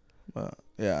think.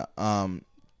 Yeah.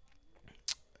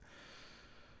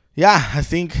 Yeah, I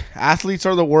think athletes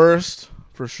are the worst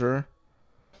for sure.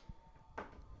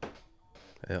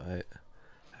 I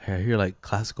hear like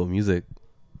classical music.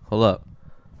 Hold up.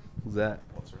 Who's that?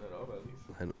 I'll turn it up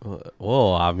at least.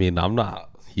 Whoa, I mean, I'm not.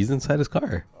 He's inside his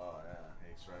car. Oh, yeah.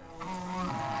 He's right.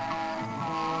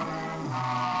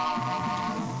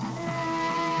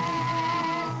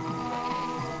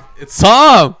 It's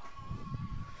Tom.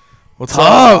 What's Tom?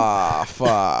 up? Ah,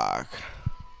 fuck.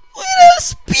 We don't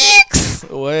speaks.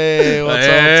 Wait, what's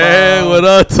up, Tom? What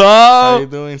up, Tom? How you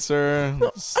doing, sir?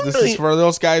 This is for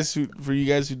those guys for you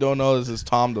guys who don't know. This is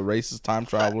Tom, the racist time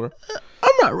traveler.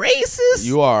 I'm not racist.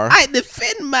 You are. I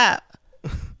defend my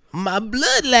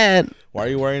bloodline. Why are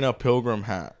you wearing a pilgrim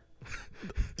hat?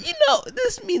 You know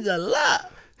this means a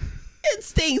lot.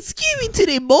 It's Thanksgiving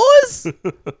today, boys.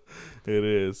 It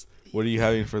is. What are you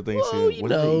having for Thanksgiving? Well, you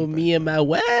know, me and my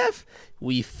wife,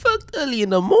 we fucked early in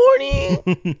the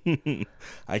morning.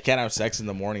 I can't have sex in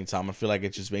the morning, Tom. I feel like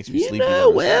it just makes me sleepy.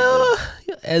 Well,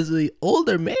 as an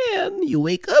older man, you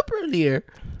wake up earlier.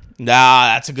 Nah,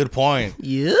 that's a good point.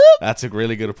 Yep. That's a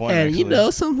really good point, and, actually. you know,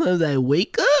 sometimes I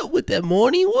wake up with that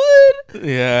morning wood.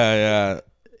 Yeah.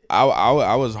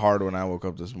 I was hard when I woke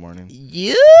up this morning.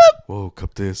 Yep. Woke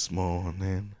up this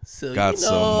morning. So, got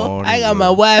some morning I got wood. my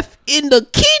wife in the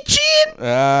kitchen.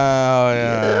 Oh,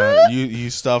 yeah. You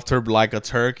stuffed her like a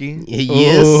turkey?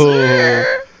 Yes,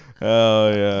 sir.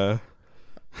 Oh, yeah.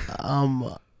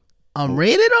 I'm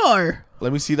rated R.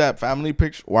 Let me see that family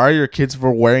picture. Why are your kids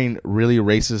wearing really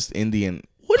racist Indian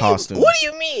costumes? What do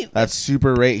you mean? That's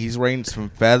super racist. He's wearing some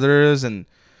feathers and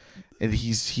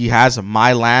he has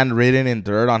 "my land" written in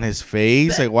dirt on his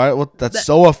face. That's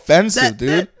so offensive,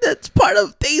 dude. That's part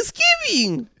of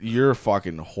Thanksgiving. You're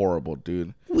fucking horrible,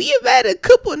 dude. We have had a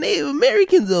couple Native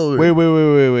Americans over.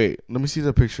 Wait. Let me see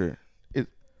the picture.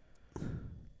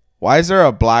 Why is there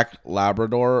a black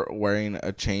Labrador wearing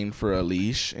a chain for a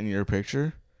leash in your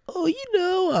picture? Oh, you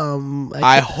know,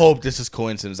 I hope this is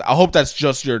coincidence. I hope that's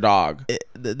just your dog.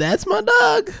 That's my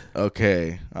dog.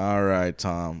 Okay. All right,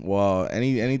 Tom. Well,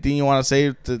 anything you want to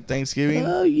say to Thanksgiving?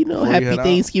 Oh, you know, happy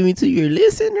Thanksgiving to your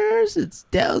listeners. It's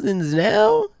thousands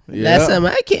now. Yeah. Last time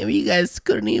I came, you guys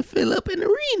couldn't even fill up an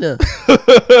arena.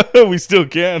 We still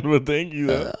can, but thank you.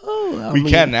 We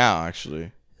can now,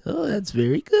 actually. Oh, that's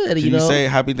very good. Did you say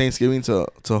happy Thanksgiving to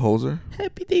Hoser?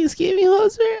 Happy Thanksgiving,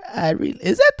 Hoser.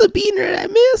 Is that the beaner I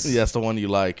missed? Yeah, that's the one you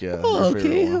like, yeah. Oh,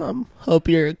 okay. Hope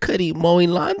you're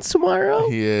mowing lawns tomorrow.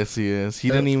 He is. He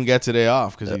didn't even get today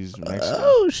off because he's Mexican.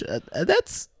 Oh,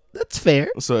 that's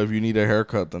fair. So if you need a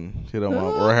haircut, then hit him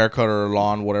up. Or a haircut or a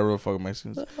lawn, whatever the fuck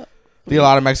Mexicans. I think a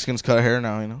lot of Mexicans cut hair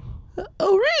now, you know.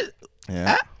 Oh, really?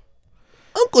 Yeah.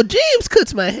 Uncle James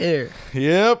cuts my hair.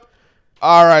 Yep.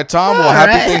 All right, Tom. Well,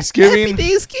 happy Thanksgiving. Happy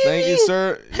Thanksgiving. Thank you,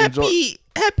 sir. Happy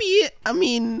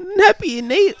Thanksgiving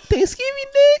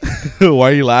Day. Why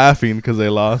are you laughing? Because they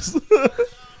lost.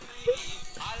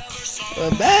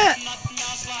 I'm back.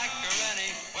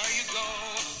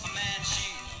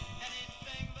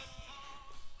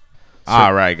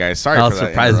 All right, guys. Sorry for that.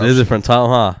 Surprise visit from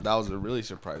Tom, huh? That was a really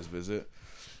surprise visit.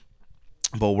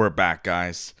 But we're back,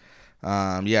 guys.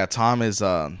 Yeah, Tom is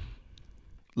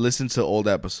listen to old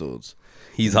episodes.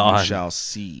 He's on. We shall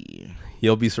see.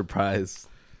 You'll be surprised.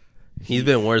 He's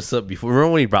been worse up before.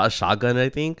 Remember when he brought a shotgun, I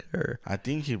think? I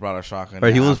think he brought a shotgun.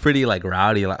 Or he was pretty, like,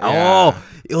 rowdy. Like, oh,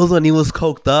 it was when he was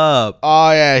coked up.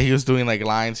 Oh, yeah. He was doing, like,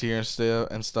 lines here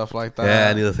and stuff like that. Yeah,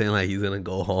 and he was saying, like, he's going to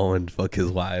go home and fuck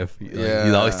his wife. Like,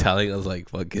 he's always telling us, like,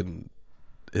 fucking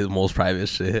his most private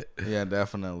shit. Yeah,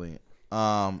 definitely.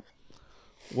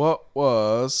 What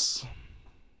was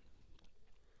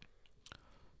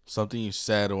something you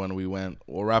said when we went?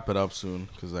 We'll wrap it up soon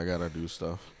because I got to do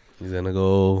stuff. He's going to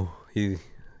go...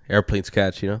 airplane to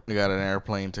catch, you know? We got an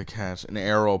airplane to catch. An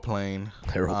aeroplane.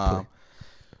 Aeroplane.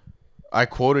 I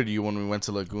quoted you when we went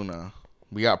to Laguna.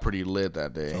 We got pretty lit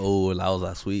that day. Oh, that was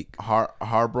last week.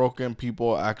 Heartbroken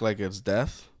people act like it's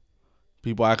death.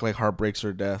 People act like heartbreaks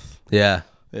are death. Yeah.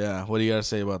 Yeah. What do you got to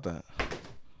say about that?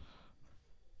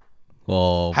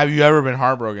 Well... Have you ever been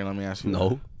heartbroken? Let me ask you. No.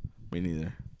 That. Me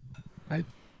neither.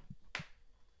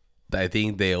 I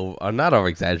think they are not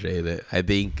over-exaggerated it. I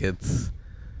think it's...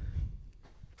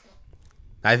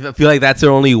 I feel like that's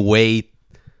their only way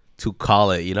to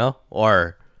call it, you know?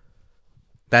 Or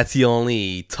that's the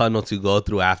only tunnel to go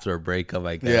through after a breakup,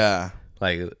 I guess. Yeah.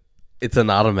 Like, it's an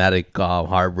automatic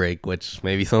heartbreak, which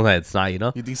maybe sometimes it's not, you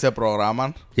know? You think se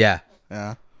programan? Yeah.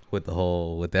 Yeah. With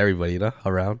everybody, you know,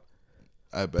 around.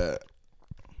 I bet.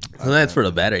 Sometimes it's for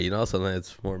the better, you know?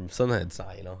 Sometimes it's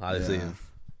not, you know? Obviously,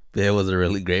 if it was a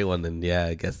really great one, then yeah,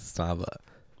 I guess it's not. But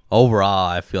overall,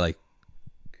 I feel like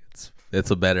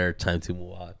it's a better time to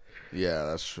move on. Yeah,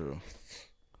 that's true.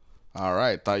 All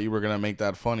right. Thought you were going to make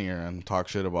that funnier and talk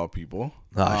shit about people.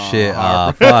 Oh, shit.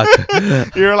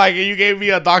 Fuck. You're like, you gave me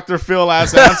a Dr.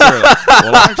 Phil-ass answer. Like,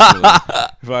 well, actually,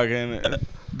 fucking,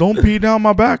 don't pee down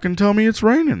my back and tell me it's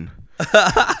raining.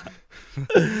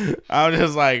 I'm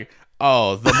just like,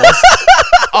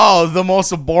 the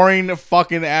most boring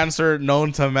fucking answer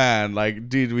known to man. Like,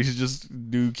 dude, we should just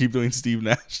keep doing Steve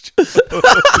Nash.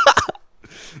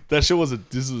 That shit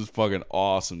this was fucking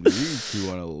awesome, dude. You two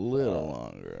went a little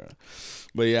longer.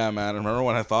 But yeah, man, remember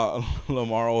when I thought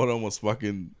Lamar Odom was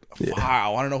fucking I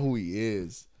want to know who he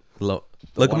is. Look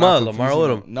him up, Lamar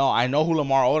Odom. No, I know who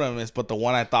Lamar Odom is, but the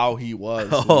one I thought he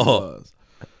was.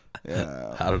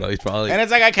 Yeah. I don't know. He's probably... And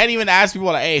it's like I can't even ask people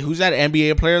like, hey, who's that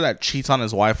NBA player that cheats on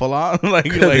his wife a lot? like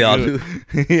they all do.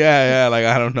 Yeah, like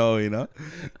I don't know, you know?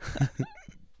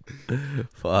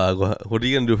 Fuck, what are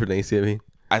you going to do for Thanksgiving?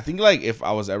 I think, like, if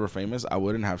I was ever famous, I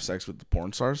wouldn't have sex with the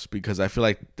porn stars because I feel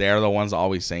like they're the ones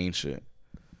always saying shit.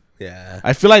 Yeah.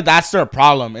 I feel like that's their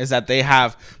problem is that they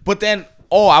have... But then,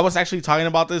 I was actually talking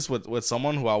about this with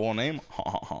someone who I won't name.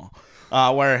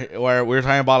 Where we were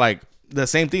talking about, like, the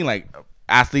same thing, like,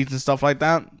 athletes and stuff like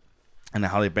that and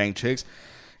how they bang chicks.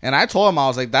 And I told him, I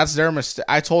was like, that's their mistake.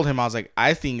 I told him, I was like,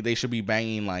 I think they should be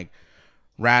banging, like,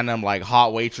 random, like,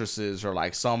 hot waitresses or,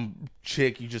 like, some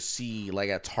chick you just see, like,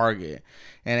 at Target.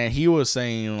 And then he was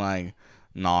saying, like,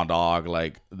 nah, dog,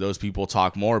 like, those people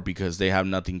talk more because they have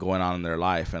nothing going on in their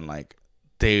life. And, like,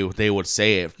 they would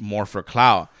say it more for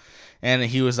clout. And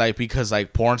he was like, because,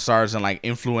 like, porn stars and, like,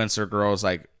 influencer girls,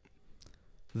 like,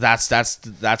 that's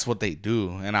what they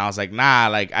do. And I was like, nah,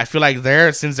 like, I feel like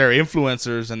since they're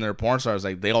influencers and they're porn stars,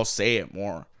 like, they'll say it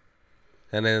more.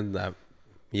 And then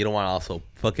you don't want to also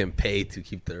fucking pay to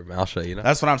keep their mouth shut, you know?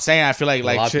 That's what I'm saying. I feel like a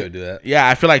lot of people do that. Yeah,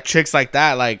 I feel like chicks like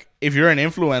that, like, if you're an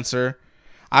influencer,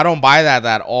 I don't buy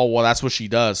that, oh, well, that's what she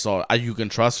does, so you can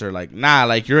trust her. Like, nah,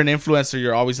 like, you're an influencer,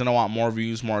 you're always going to want more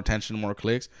views, more attention, more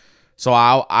clicks. So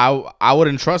I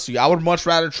wouldn't trust you. I would much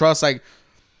rather trust, like,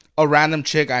 a random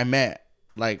chick I met,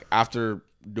 like, after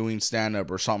doing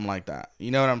stand-up or something like that.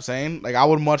 You know what I'm saying? Like, I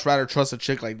would much rather trust a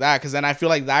chick like that, because then I feel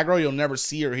like that girl, you'll never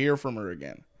see or hear from her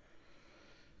again.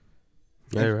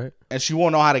 Yeah, right. And she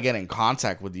won't know how to get in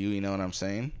contact with you, you know what I'm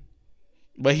saying?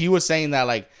 But he was saying that,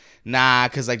 like, nah,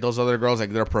 because, like, those other girls,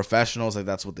 like, they're professionals, like,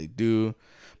 that's what they do.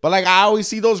 But, like, I always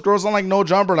see those girls on, like, No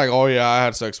Jumper, like, oh, yeah, I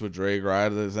had sex with Drake,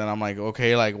 right? And I'm like,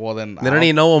 okay, like, well, then... They don't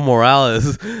even know what morale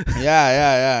is.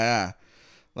 Yeah.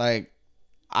 Like,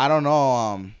 I don't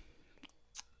know.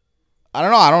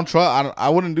 I don't trust... I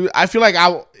wouldn't do... I feel like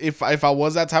if I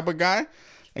was that type of guy,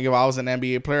 like, if I was an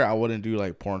NBA player, I wouldn't do,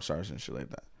 like, porn stars and shit like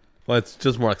that. Well, it's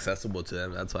just more accessible to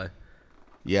them, that's why.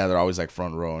 Yeah, they're always, like,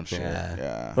 front row and shit.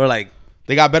 Yeah. Or, like...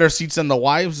 They got better seats than the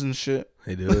wives and shit.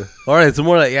 They do. Or it's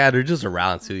more like, they're just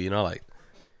around too, you know, like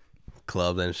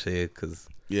club and shit. Cause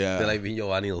they like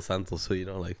Giovanni Los Santos, so you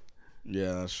know, like.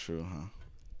 Yeah, that's true, huh?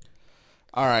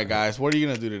 All right, guys, what are you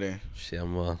gonna do today? Shit,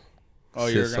 you're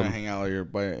gonna hang out with your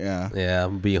buddy, yeah. Yeah,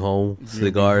 I'm be home,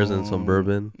 cigars and some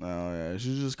bourbon. Oh yeah, you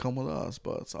should just come with us,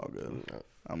 but it's all good.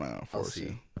 I'm not gonna force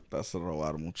you. That's a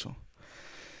robar mucho.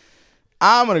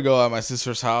 I'm gonna go at my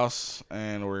sister's house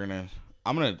and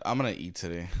I'm gonna eat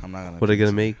today. I'm not gonna. What are they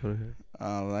gonna make?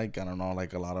 I don't know,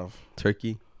 like a lot of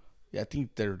turkey. Yeah, I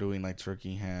think they're doing like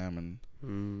turkey, ham,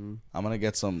 and I'm gonna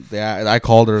get some. I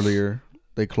called earlier.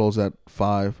 They close at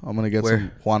 5. I'm gonna get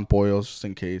some Juan Pollos just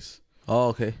in case. Oh,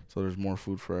 okay. So there's more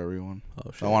food for everyone.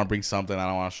 Oh, shit. I want to bring something. I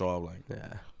don't want to show up like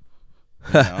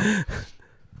yeah.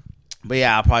 But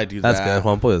yeah, I'll probably do That's that. That's good.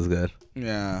 Juan Pollo is good.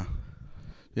 Yeah.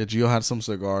 Yeah, Gio had some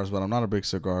cigars, but I'm not a big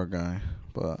cigar guy.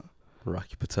 But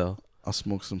Rocky Patel. I'll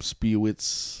smoke some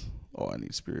spirits. Oh, I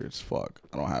need spirits. Fuck,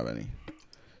 I don't have any.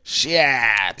 Shit.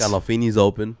 Galofini's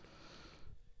open.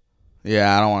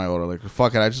 Yeah, I don't want to go to liquor.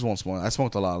 Fuck it, I just won't smoke. I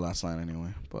smoked a lot last night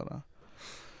anyway. But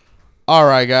all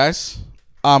right, guys.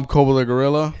 I'm Koba the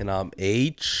Gorilla. And I'm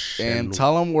H. And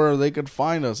tell them where they could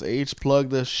find us. H, plug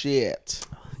the shit.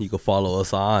 You can follow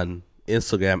us on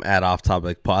Instagram at Off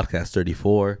Topic Podcast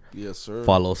 34. Yes, sir.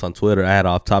 Follow us on Twitter at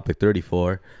Off Topic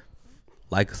 34.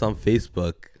 Like us on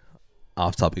Facebook,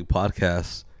 Off Topic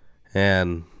Podcast.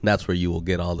 And that's where you will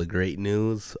get all the great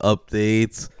news,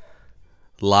 updates,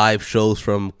 live shows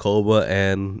from Koba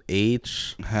and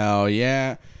H. Hell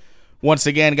yeah. Once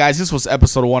again, guys, this was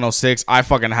episode 106. I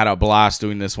fucking had a blast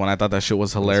doing this one. I thought that shit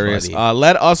was hilarious.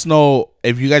 Let us know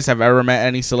if you guys have ever met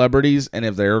any celebrities and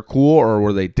if they're cool or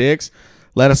were they dicks.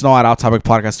 Let us know at Outtopicpodcast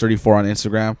Podcast 34 on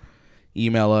Instagram.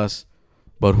 Email us.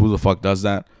 But who the fuck does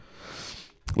that?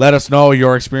 Let us know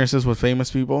your experiences with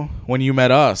famous people. When you met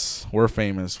us, we're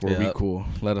famous. We're we cool.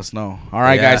 Let us know. All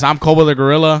right, guys. I'm Koba the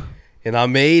Gorilla. And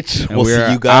I'm H. We'll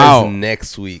see you guys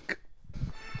next week.